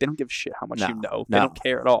don't give a shit how much you know. They don't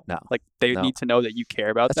care at all. No. Like they need to know that you care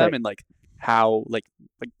about them, and like how like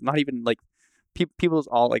not even like people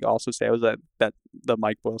all like also say. I was at the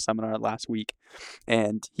Mike Boyle seminar last week,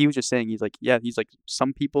 and he was just saying he's like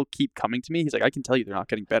some people keep coming to me. He's like, I can tell you they're not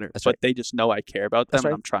getting better, but they just know I care about them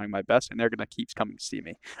and I'm trying my best, and they're gonna keep coming to see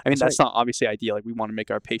me. I mean, that's not obviously ideal. Like we want to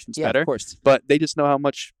make our patients better, of course, but they just know how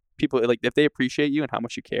much people like if they appreciate you and how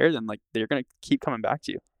much you care, then like they're gonna keep coming back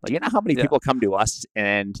to you. Like, do you know how many people come to us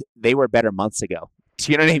and they were better months ago?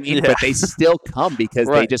 Do you know what I mean? But they still come because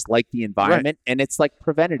they just like the environment, and it's like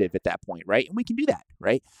preventative at that point, right? And we can do that,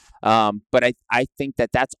 right? But I think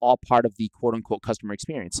that that's all part of the quote unquote customer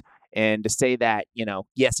experience. And to say that,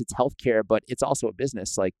 yes, it's healthcare, but it's also a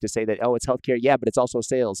business. Like to say that, oh, it's healthcare, yeah, but it's also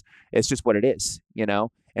sales. It's just what it is,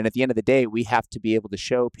 And at the end of the day, we have to be able to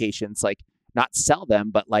show patients, like, not sell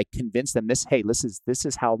them, but like convince them this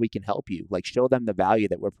is how we can help you. Like show them the value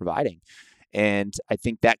that we're providing. And I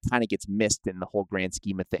think that kind of gets missed in the whole grand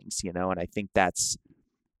scheme of things, and I think that's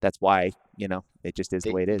why, it just is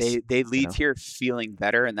the way it is. They leave here feeling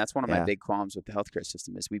better. And that's one of my big qualms with the healthcare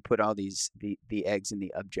system is we put all the eggs in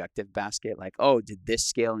the objective basket. Like, oh, did this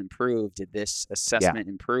scale improve? Did this assessment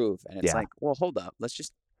improve? And it's like, well, hold up. Let's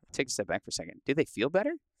just take a step back for a second. Do they feel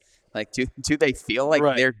better? Like, do they feel like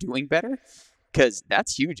they're doing better? Because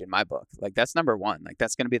that's huge in my book. Like, that's number one. Like,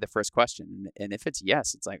 that's going to be the first question. And if it's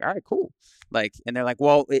yes, it's like, all right, cool. Like, and they're like,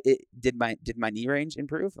 well, did my knee range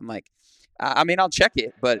improve? I'm like, I mean, I'll check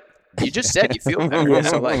it, but you just said you feel better.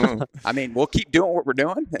 So, like, I mean, we'll keep doing what we're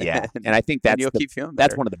doing. Yeah. And I think you'll keep feeling better.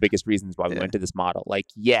 That's one of the biggest reasons why we went to this model. Like,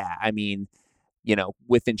 I mean,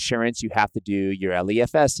 with insurance, you have to do your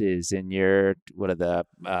LEFSs and your, what are the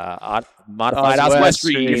modified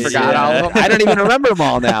Oswestry. You forgot all of them. I don't even remember them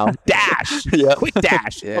all now. Dash. Quick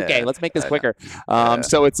dash. Okay, let's make this quicker.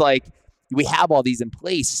 So it's like we have all these in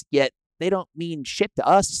place, yet they don't mean shit to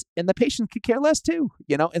us, and the patient could care less too,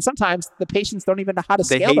 And sometimes the patients don't even know how to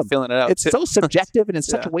scale them. They hate filling it out. It's so subjective, and it's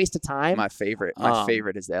such a waste of time. My favorite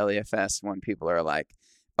is the LEFS when people are like,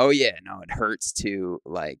 oh yeah, no, it hurts to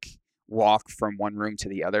like walk from one room to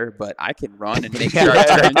the other, but I can run and make sharp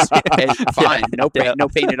turns and fine, no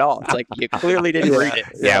pain at all. It's like you clearly didn't read it.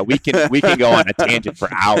 Yeah, we can go on a tangent for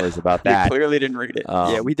hours about that. You clearly didn't read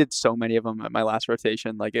it. We did so many of them at my last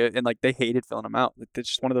rotation, and they hated filling them out. Like, it's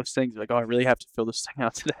just one of those things. Like, oh, I really have to fill this thing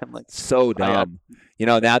out today. I'm like, so dumb.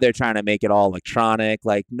 Now they're trying to make it all electronic.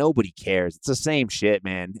 Like, nobody cares. It's the same shit,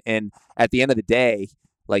 man. And at the end of the day,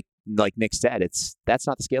 like Nick said, that's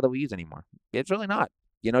not the scale that we use anymore. It's really not.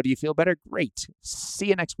 Do you feel better? Great. See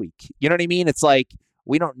you next week. You know what I mean? It's like,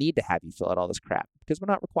 we don't need to have you fill out all this crap because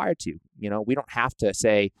we're not required to. We don't have to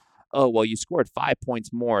say, oh, well, you scored 5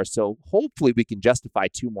 points more, so hopefully we can justify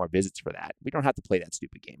 2 more visits for that. We don't have to play that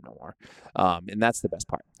stupid game no more. And that's the best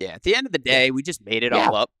part. Yeah. At the end of the day, we just made it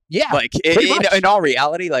all up. Yeah. Like, in all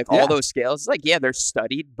reality, like all those scales, it's like, they're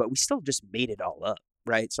studied, but we still just made it all up.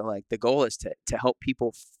 Right. So, like, the goal is to help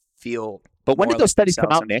people feel. But when did those studies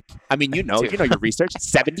come out, Nick? I mean, you know your research.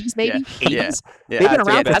 70s, maybe 80s. They've been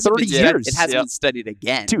around for 30 years. It hasn't been studied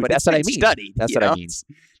again, dude. But that's what I mean. Studied. That's what I mean.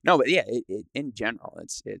 No, but in general,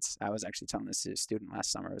 it's. I was actually telling this to a student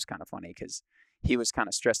last summer. It was kind of funny because he was kind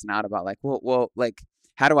of stressing out about like, well, like,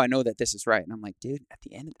 how do I know that this is right? And I'm like, dude, at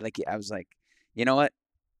the end, like, I was like, you know what?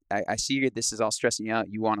 I see this is all stressing you out.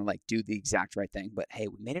 You want to like do the exact right thing, but hey,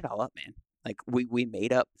 we made it all up, man. Like we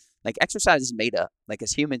made up, like exercise is made up. Like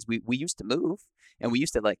as humans, we used to move and we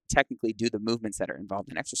used to like technically do the movements that are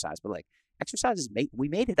involved in exercise, but like exercise is we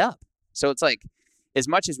made it up. So it's like, as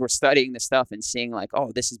much as we're studying this stuff and seeing like,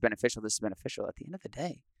 oh, this is beneficial, at the end of the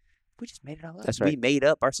day, we just made it all up. That's right. We made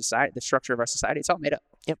up our society, the structure of our society. It's all made up.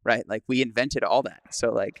 Yep. Right. Like we invented all that.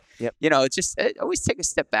 So like, yep. It's just always take a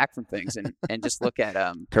step back from things and just look at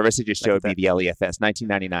Carissa just showed like me the LEFS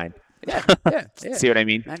 1999. Yeah. See what I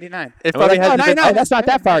mean? 99. It probably had 99. That's not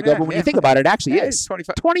that far ago, but when you think about it, it actually is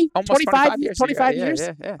 25, 25 years. 25 years.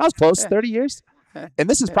 Yeah. I was close. 30 years. Yeah. And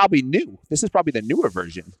this is probably new. This is probably the newer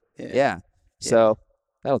version. Yeah. So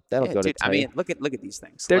that'll go dude, to. I mean, look at these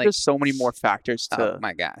things. There are like, just so many more factors to. oh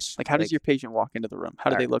my gosh! Like, how does your patient walk into the room?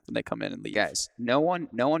 How do they look when they come in and leave? Guys, no one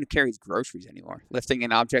carries groceries anymore. Lifting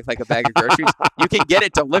an object like a bag of groceries, you can get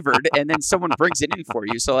it delivered, and then someone brings it in for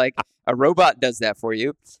you. So like a robot does that for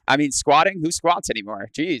you. I mean, squatting. Who squats anymore?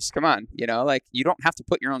 Jeez, come on. Like you don't have to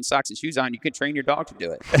put your own socks and shoes on. You can train your dog to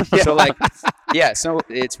do it. So like, yeah. So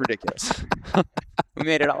it's ridiculous. We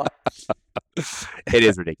made it all up. It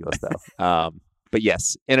is ridiculous though. But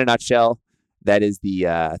yes, in a nutshell, that is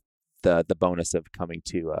the bonus of coming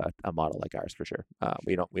to a model like ours for sure.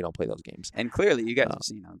 We don't play those games. And clearly, you guys have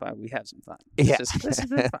seen but we have some fun. Yeah. This has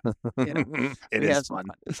been fun. It We is have some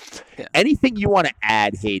fun. Yeah. Anything you want to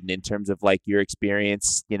add, Hayden, in terms of like your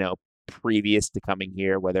experience, previous to coming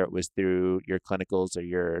here, whether it was through your clinicals or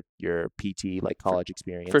your PT, like college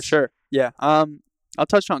experience? For sure. Yeah. I'll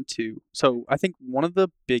touch on two. So I think one of the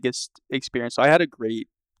biggest experience. So I had a great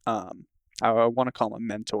I want to call him a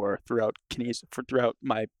mentor throughout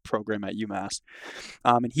my program at UMass.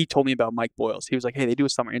 And he told me about Mike Boyles. He was like, hey, they do a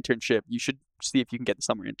summer internship. You should see if you can get the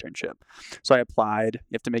summer internship. So I applied.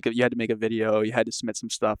 You had to make a video. You had to submit some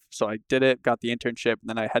stuff. So I did it, got the internship. And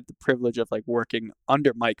then I had the privilege of like working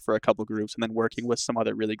under Mike for a couple groups and then working with some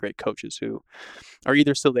other really great coaches who are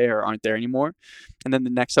either still there or aren't there anymore. And then the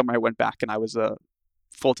next summer I went back and I was a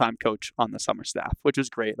full-time coach on the summer staff, which was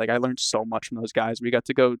great. Like I learned so much from those guys. We got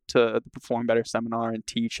to go to the Perform Better seminar and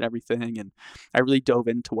teach and everything. And I really dove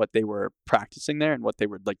into what they were practicing there and what they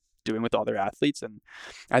were like doing with all their athletes. And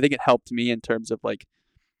I think it helped me in terms of like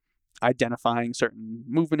identifying certain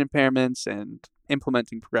movement impairments and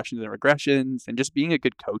implementing progressions and regressions and just being a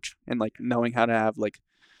good coach and like knowing how to have like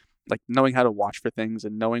knowing how to watch for things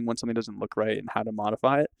and knowing when something doesn't look right and how to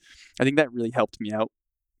modify it. I think that really helped me out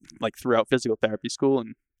like throughout physical therapy school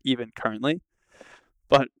and even currently.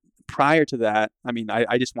 But prior to that, I mean,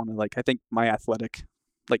 I just want to like, I think my athletic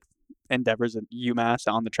like endeavors at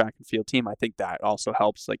UMass on the track and field team, I think that also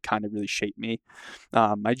helps like kind of really shape me.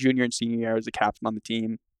 My junior and senior year, I was a captain on the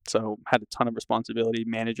team. So had a ton of responsibility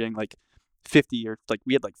managing like 50 or like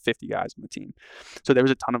we had like 50 guys on the team. So there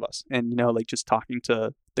was a ton of us and, like just talking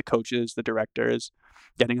to the coaches, the directors,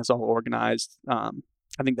 getting us all organized. I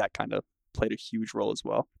think that kind of played a huge role as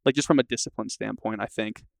well. Like just from a discipline standpoint, I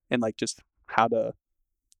think, and like just how to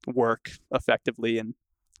work effectively and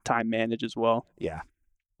time manage as well. Yeah.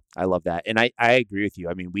 I love that. And I agree with you.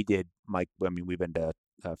 I mean, we've been to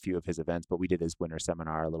a few of his events, but we did his winter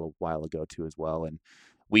seminar a little while ago too as well. And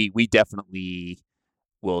we definitely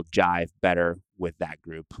will jive better with that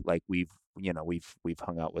group. Like we've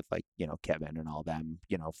hung out with like, Kevin and all them,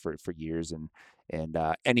 for years. And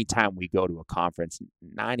anytime we go to a conference,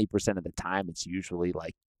 90% of the time it's usually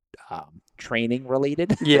like training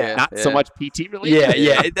related. Yeah. Not so much PT related.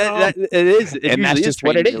 Yeah. It is. It and that's is just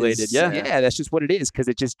what it is. Related. Yeah. That's just what it is. Cause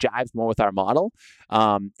it just jives more with our model.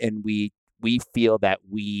 And we feel that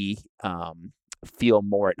we, feel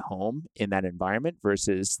more at home in that environment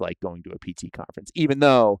versus like going to a PT conference, even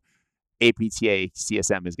though APTA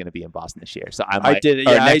CSM is going to be in Boston this year. So I did it.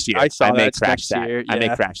 Yeah, next year. I saw that next year. I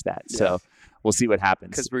may crash that. Yeah. So we'll see what happens.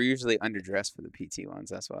 Because we're usually underdressed for the PT ones.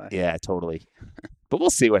 That's why. Yeah, totally. But we'll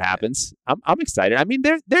see what happens. I'm excited. I mean,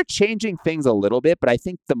 they're changing things a little bit, but I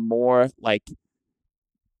think the more like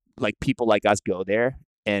people like us go there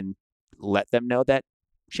and let them know that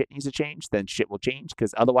shit needs to change, then shit will change.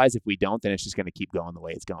 Because otherwise, if we don't, then it's just going to keep going the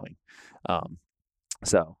way it's going.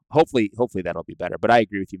 So hopefully that'll be better. But I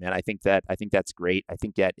agree with you, man. I think that's great. I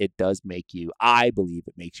think that it does I believe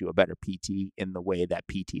it makes you a better PT in the way that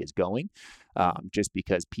PT is going. Just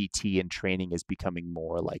because PT and training is becoming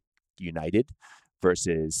more like united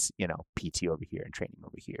versus, PT over here and training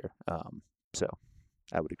over here. So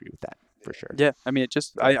I would agree with that for sure. Yeah. I mean,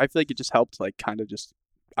 I feel like it just helped like kind of just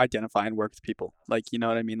identify and work with people. Like, you know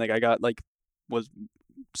what I mean? Like I got was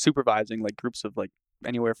supervising like groups of like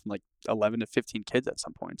anywhere from like 11 to 15 kids at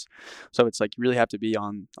some points. So it's like you really have to be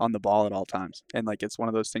on the ball at all times. And like it's one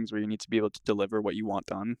of those things where you need to be able to deliver what you want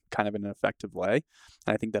done kind of in an effective way.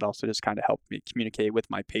 And I think that also just kind of helped me communicate with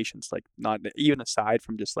my patients, like not even aside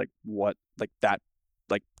from just like what like that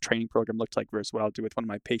like training program looked like versus what I'll do with one of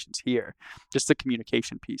my patients here. Just the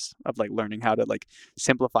communication piece of like learning how to like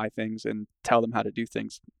simplify things and tell them how to do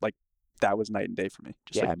things, like that was night and day for me.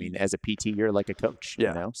 Just I mean, as a PT, you're like a coach,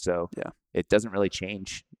 you know, so it doesn't really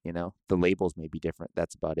change, you know, the labels may be different.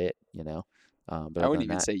 That's about it, you know. But I wouldn't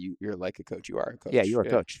even say you're like a coach. You are a coach. Yeah, you are a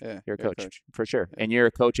coach. Yeah, you're a coach for sure. Yeah. And you're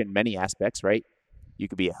a coach in many aspects, right? You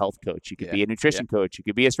could be a health coach. You could be a nutrition coach. You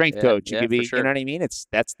could be a strength coach. You could be, you know what I mean?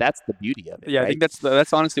 That's the beauty of it. Yeah, right? I think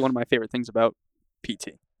that's honestly one of my favorite things about PT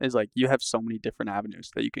is like you have so many different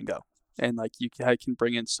avenues that you can go. And like I can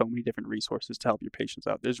bring in so many different resources to help your patients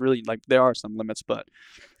out. There's really like there are some limits, but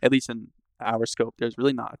at least in our scope, there's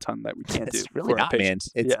really not a ton that we can't do. It's really not, man.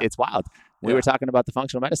 It's wild. We Yeah. were talking about the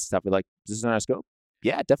functional medicine stuff. We're like, this is in our scope.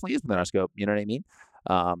 Yeah, it definitely is within our scope. You know what I mean?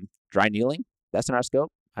 Dry needling, that's in our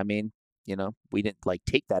scope. I mean, you know, we didn't like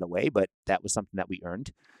take that away, but that was something that we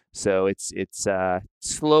earned. So it's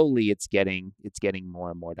slowly it's getting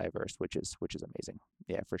more and more diverse, which is amazing.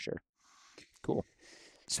 Yeah, for sure. Cool.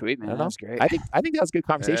 Sweet, man. That was great. I think that was a good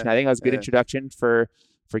conversation. I think that was a good introduction for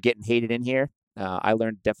getting Hayden in here. I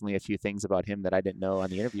learned definitely a few things about him that I didn't know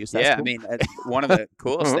on the interview. So that's cool. I mean, one of the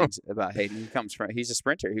coolest things about Hayden, he's a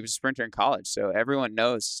sprinter. He was a sprinter in college. So everyone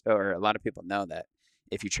knows, or a lot of people know, that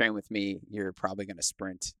if you train with me, you're probably going to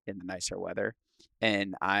sprint in the nicer weather.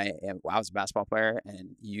 And I was a basketball player,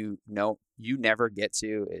 and you never get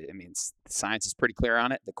to, I mean, the science is pretty clear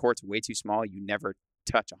on it. The court's way too small. You never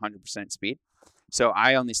touch 100% speed. So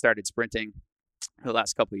I only started sprinting the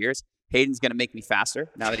last couple of years. Hayden's going to make me faster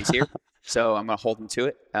now that he's here. So I'm going to hold him to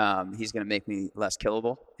it. He's going to make me less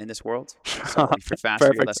killable in this world. So if you're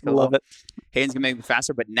faster, you're less killable. Love it. Hayden's going to make me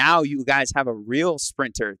faster. But now you guys have a real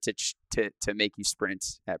sprinter to make you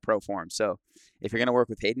sprint at pro form. So if you're going to work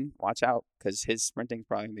with Hayden, watch out, because his sprinting is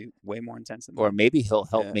probably going to be way more intense than mine. Or maybe he'll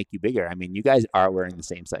help make you bigger. I mean, you guys are wearing the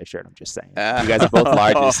same size shirt. I'm just saying. You guys are both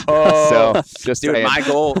largest. So just dude, saying. my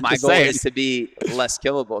goal is to be less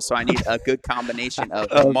killable. So I need a good combination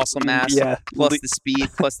of muscle mass plus the speed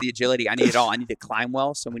plus the agility. I need it all. I need to climb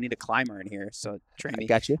well. So we need a climber in here. So train me.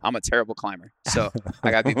 Got you. I'm a terrible climber. So I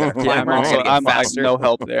got to be a better Yeah, climber. I'm faster. no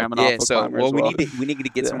help there. I'm an awful climber as well. We need to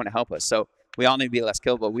get someone to help us. So we all need to be less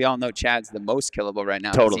killable. We all know Chad's the most killable right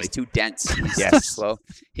now. Totally. He's too dense. He's slow.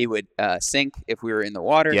 He would sink if we were in the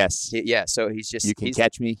water. Yes. So he's just. You can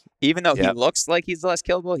catch me. Even though he looks like he's less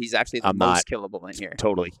killable, he's actually the most killable in here.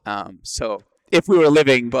 Totally. So if we were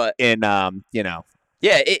living, in you know.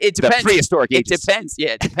 Yeah, it depends. The prehistoric ages. It depends.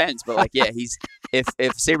 Yeah, it depends. But like, he's if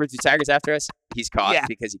saber-tooth tiger's after us, he's caught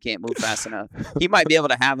because he can't move fast enough. He might be able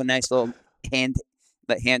to have a nice little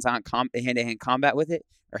hand-hand combat with it,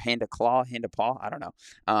 or hand-to-claw, hand-to-paw. I don't know.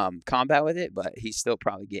 Combat with it, but he's still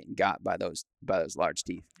probably getting got by those large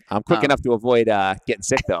teeth. I'm quick enough to avoid getting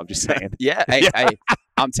sick, though. I'm just saying.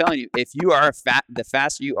 I'm telling you, if you are the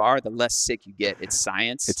faster you are, the less sick you get. It's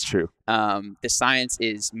science. It's true. The science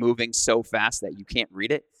is moving so fast that you can't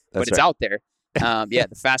read it, but it's right. out there.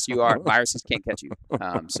 The faster you are, viruses can't catch you.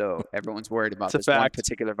 So everyone's worried about this one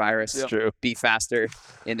particular virus. It's true. Be faster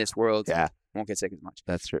in this world. Yeah. Won't get sick as much.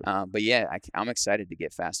 That's true. But I'm excited to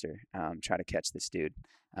get faster. Try to catch this dude.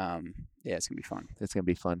 It's gonna be fun. It's gonna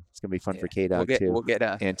be fun. It's gonna be fun for K-Dog too. We'll get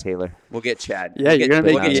and Taylor. We'll get Chad. Yeah, you're gonna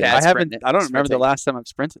make me. I don't remember the last time I've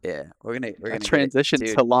sprinted. Yeah, we're gonna transition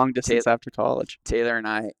to long distance after college. Taylor and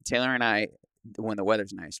I, when the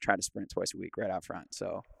weather's nice, try to sprint twice a week right out front.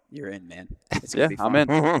 So you're in, man. It's gonna be fun. I'm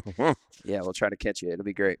in. Yeah, we'll try to catch you. It'll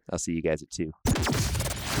be great. I'll see you guys at 2.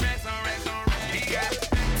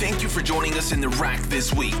 Thank you for joining us in the rack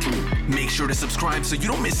this week. Make sure to subscribe so you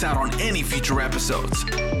don't miss out on any future episodes.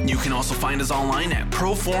 You can also find us online at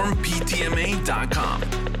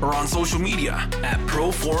proformptma.com or on social media at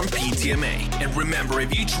proformptma. And remember,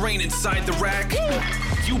 if you train inside the rack,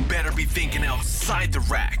 you better be thinking outside the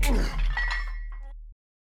rack.